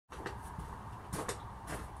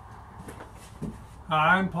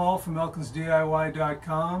Hi, I'm Paul from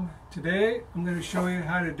elkinsdiy.com. Today I'm going to show you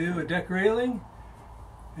how to do a deck railing.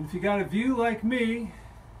 And if you got a view like me, you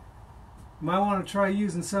might want to try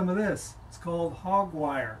using some of this. It's called Hog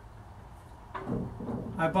Wire.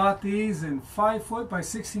 I bought these in 5-foot by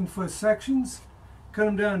 16-foot sections, cut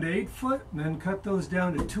them down to 8-foot, and then cut those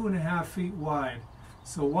down to 2.5 feet wide.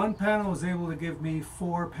 So one panel was able to give me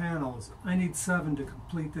 4 panels. I need 7 to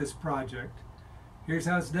complete this project. Here's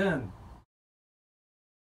how it's done.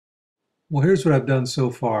 Well, here's what I've done so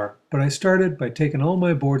far, but I started by taking all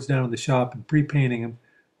my boards down to the shop and pre-painting them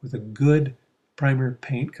with a good primer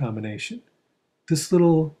paint combination. This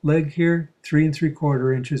little leg here, 3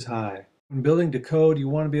 3/4 inches high. When building to code, you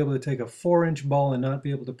want to be able to take a 4-inch ball and not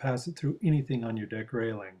be able to pass it through anything on your deck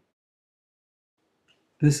railing.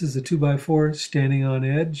 This is a 2x4 standing on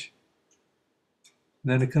edge.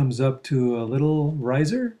 Then it comes up to a little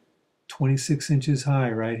riser, 26 inches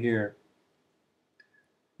high right here.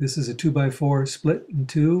 This is a 2x4 split in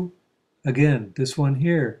 2. Again, this one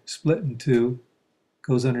here, split in 2,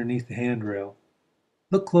 goes underneath the handrail.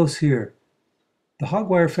 Look close here. The hog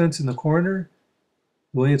wire fence in the corner,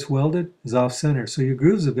 the way it's welded, is off center, so your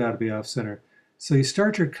grooves have got to be off center. So you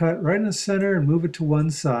start your cut right in the center and move it to one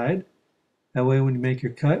side. That way when you make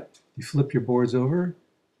your cut, you flip your boards over.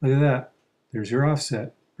 Look at that. There's your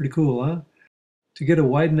offset. Pretty cool, huh? To get a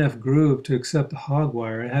wide enough groove to accept the hog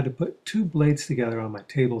wire, I had to put 2 blades together on my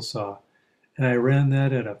table saw, and I ran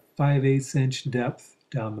that at a 5/8 inch depth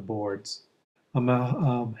down the boards. On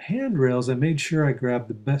my handrails, I made sure I grabbed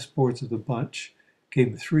the best boards of the bunch, gave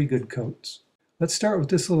them 3 good coats. Let's start with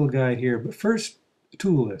this little guy here, but first, the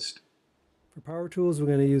tool list. For power tools, we're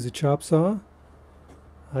going to use a chop saw.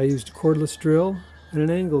 I used a cordless drill and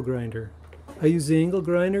an angle grinder. I used the angle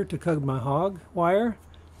grinder to cut my hog wire.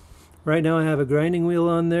 Right now I have a grinding wheel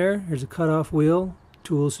on there. There's a cutoff wheel,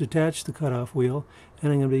 tools to attach the cutoff wheel,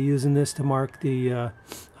 and I'm going to be using this to mark the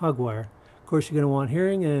hog wire. Of course, you're going to want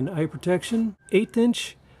hearing and eye protection. 1/8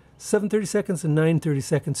 inch, 7/32 and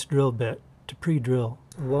 9/32 drill bit to pre-drill.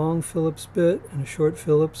 A long Phillips bit and a short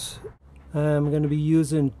Phillips. I'm going to be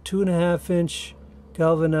using 2.5 inch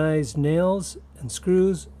galvanized nails and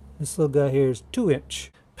screws. This little guy here is 2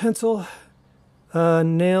 inch. Pencil,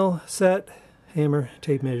 nail set, hammer,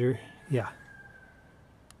 tape measure. Yeah.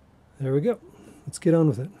 There we go. Let's get on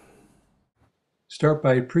with it. Start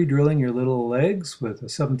by pre-drilling your little legs with a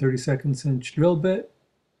 7/32 inch drill bit.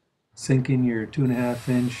 Sink in your 2.5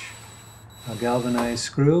 inch galvanized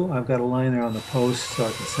screw. I've got a line there on the post so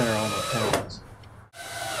I can center all my panels.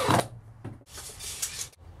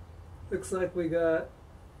 Looks like we got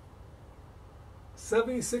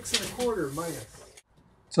 76 1/4 minus.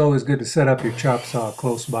 It's always good to set up your chop saw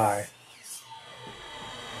close by.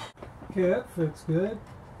 Okay, that fits good.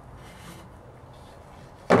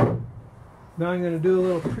 Now I'm going to do a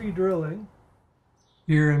little pre-drilling.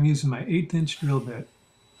 Here I'm using my 1/8 inch drill bit.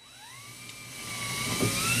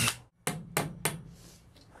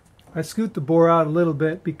 I scoot the bore out a little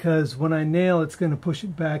bit because when I nail it's going to push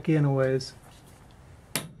it back in a ways.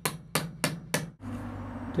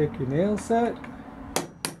 Take your nail set.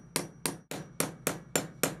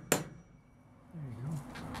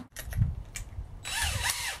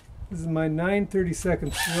 This is my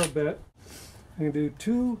 9/32 drill bit. I'm going to do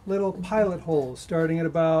 2 little pilot holes starting at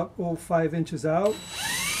about 5 inches out.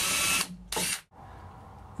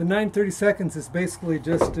 The 9/32 is basically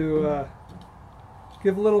just to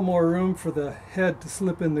give a little more room for the head to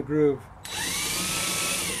slip in the groove.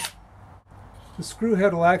 The screw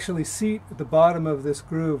head will actually seat at the bottom of this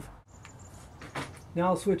groove. Now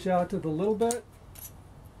I'll switch out to the little bit.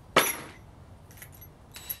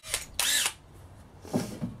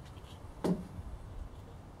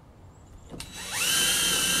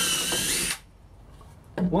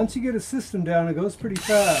 Once you get a system down, it goes pretty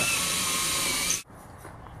fast.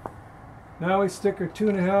 Now we stick our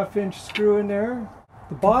 2.5 inch screw in there.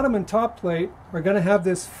 The bottom and top plate are going to have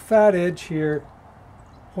this fat edge here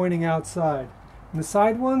pointing outside. And the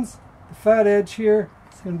side ones, the fat edge here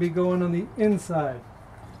is going to be going on the inside.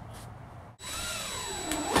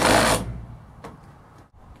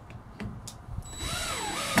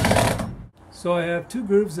 So I have 2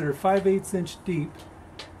 grooves that are 5/8 inch deep.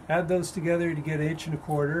 Add those together to get 1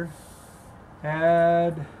 1/4 inch.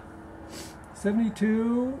 Add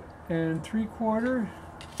 72 3/4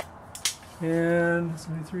 and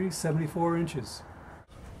 74 inches.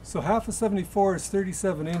 So half of 74 is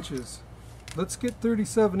 37 inches. Let's get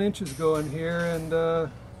 37 inches going here and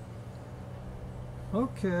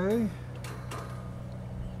okay.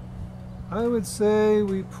 I would say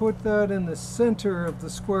we put that in the center of the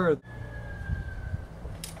square.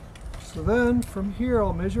 So then from here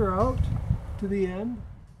I'll measure out to the end.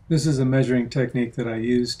 This is a measuring technique that I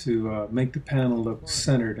use to make the panel look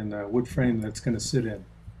centered in the wood frame that's going to sit in.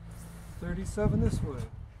 37 this way.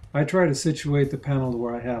 I try to situate the panel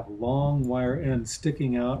where I have long wire ends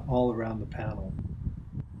sticking out all around the panel.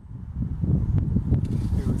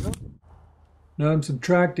 Here we go. Now I'm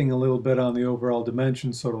subtracting a little bit on the overall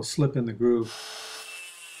dimension so it'll slip in the groove.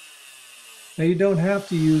 Now you don't have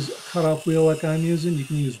to use a cutoff wheel like I'm using. You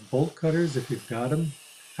can use bolt cutters if you've got them.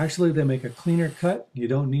 Actually, they make a cleaner cut. You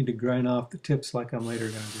don't need to grind off the tips like I'm later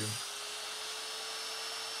going to do.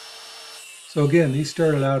 So again, these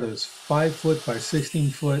started out as 5-foot by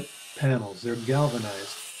 16-foot panels. They're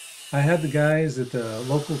galvanized. I had the guys at the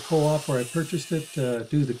local co-op where I purchased it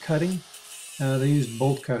do the cutting. They used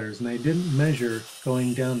bolt cutters, and they didn't measure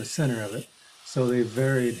going down the center of it, so they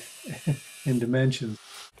varied in dimensions.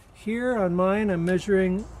 Here on mine, I'm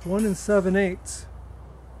measuring 1 7/8.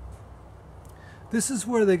 This is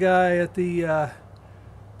where the guy at the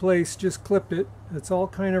place just clipped it. It's all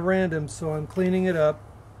kind of random, so I'm cleaning it up.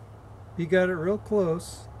 He got it real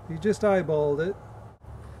close. He just eyeballed it.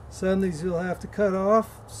 Some of these you'll have to cut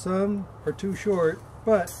off, some are too short,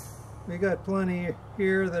 but we got plenty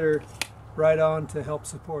here that are right on to help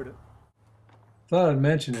support it. Thought I'd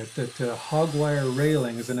mention it, that Hog Wire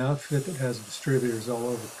Railing is an outfit that has distributors all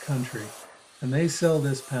over the country, and they sell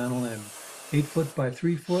this panel in 8-foot by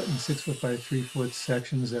 3-foot and 6-foot by 3-foot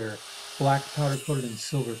sections that are black powder coated and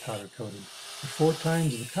silver powder coated. They're 4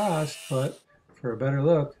 times the cost, but for a better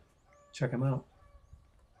look, check them out.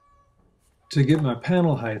 To get my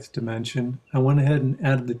panel height dimension, I went ahead and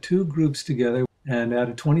added the 2 groups together and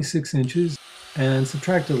added 26 inches and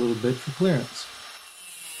subtracted a little bit for clearance.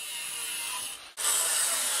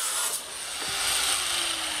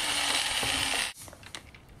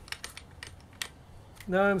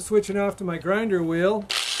 Now I'm switching off to my grinder wheel.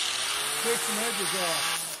 Take some edges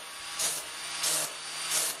off.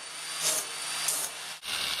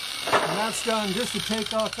 And that's done just to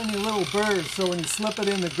take off any little burrs so when you slip it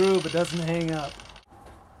in the groove it doesn't hang up.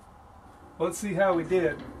 Let's see how we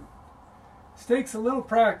did. This takes a little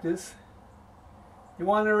practice. You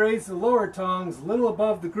want to raise the lower tongs a little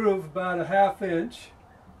above the groove, about a 1/2 inch.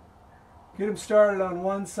 Get them started on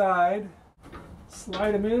one side.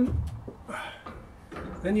 Slide them in.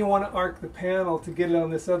 Then you want to arc the panel to get it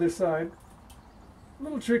on this other side. A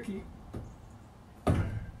little tricky.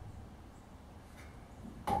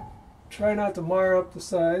 Try not to mar up the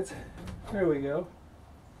sides. There we go.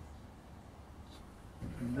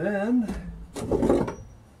 And then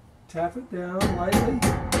tap it down lightly.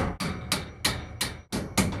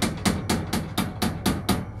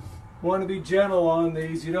 Want to be gentle on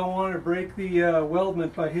these. You don't want to break the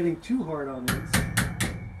weldment by hitting too hard on these.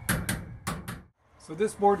 So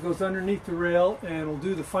this board goes underneath the rail and will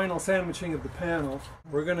do the final sandwiching of the panel.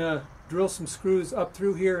 We're going to drill some screws up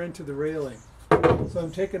through here into the railing. So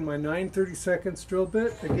I'm taking my 9/32 drill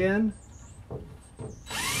bit again.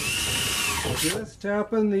 Just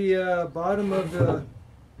tapping the bottom of the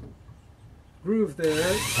groove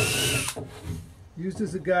there. Used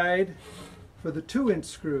as a guide for the 2-inch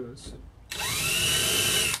screws.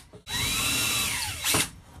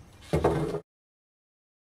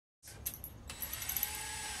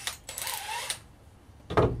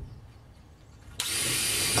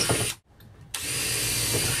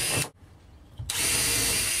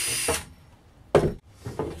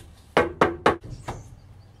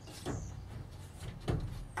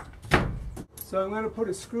 So I'm going to put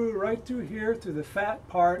a screw right through here to the fat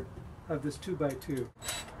part of this 2x2.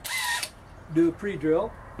 Do a pre-drill.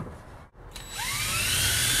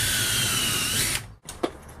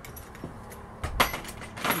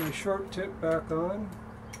 Put my short tip back on.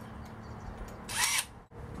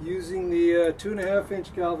 Using the 2.5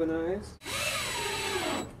 inch galvanized.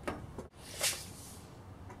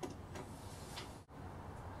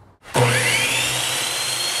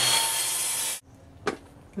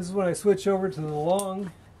 This is when I switch over to the long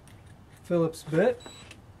Phillips bit.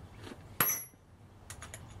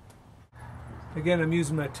 Again, I'm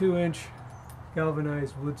using my 2-inch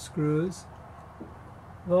galvanized wood screws.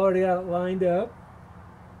 I've already got it lined up.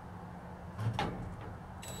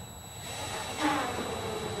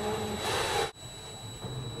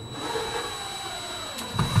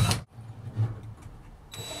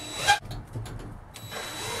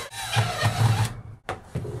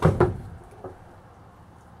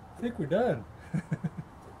 I think we're done.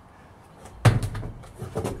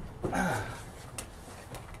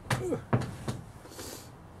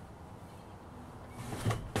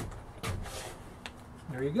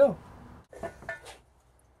 There you go.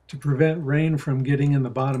 To prevent rain from getting in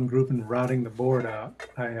the bottom group and rotting the board out,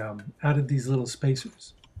 I added these little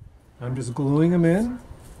spacers. I'm just gluing them in.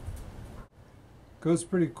 Goes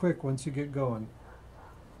pretty quick once you get going.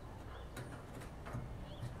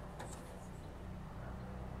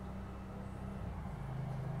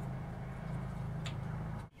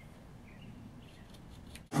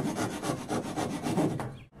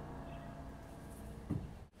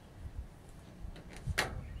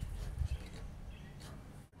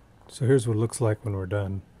 So here's what it looks like when we're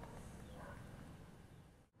done.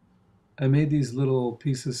 I made these little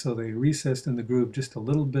pieces so they recessed in the groove just a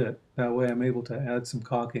little bit. That way I'm able to add some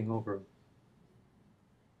caulking over them.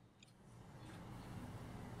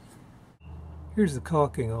 Here's the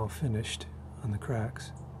caulking all finished on the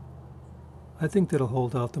cracks. I think that'll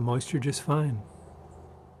hold out the moisture just fine.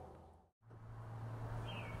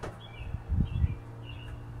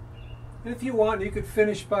 And if you want, you could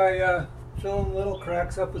finish by filling little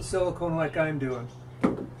cracks up with silicone like I'm doing.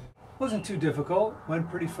 Wasn't too difficult, went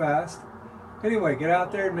pretty fast. Anyway, get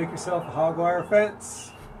out there and make yourself a hog wire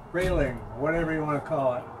fence, railing, whatever you want to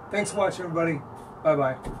call it. Thanks for watching, everybody.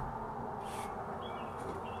 Bye-bye.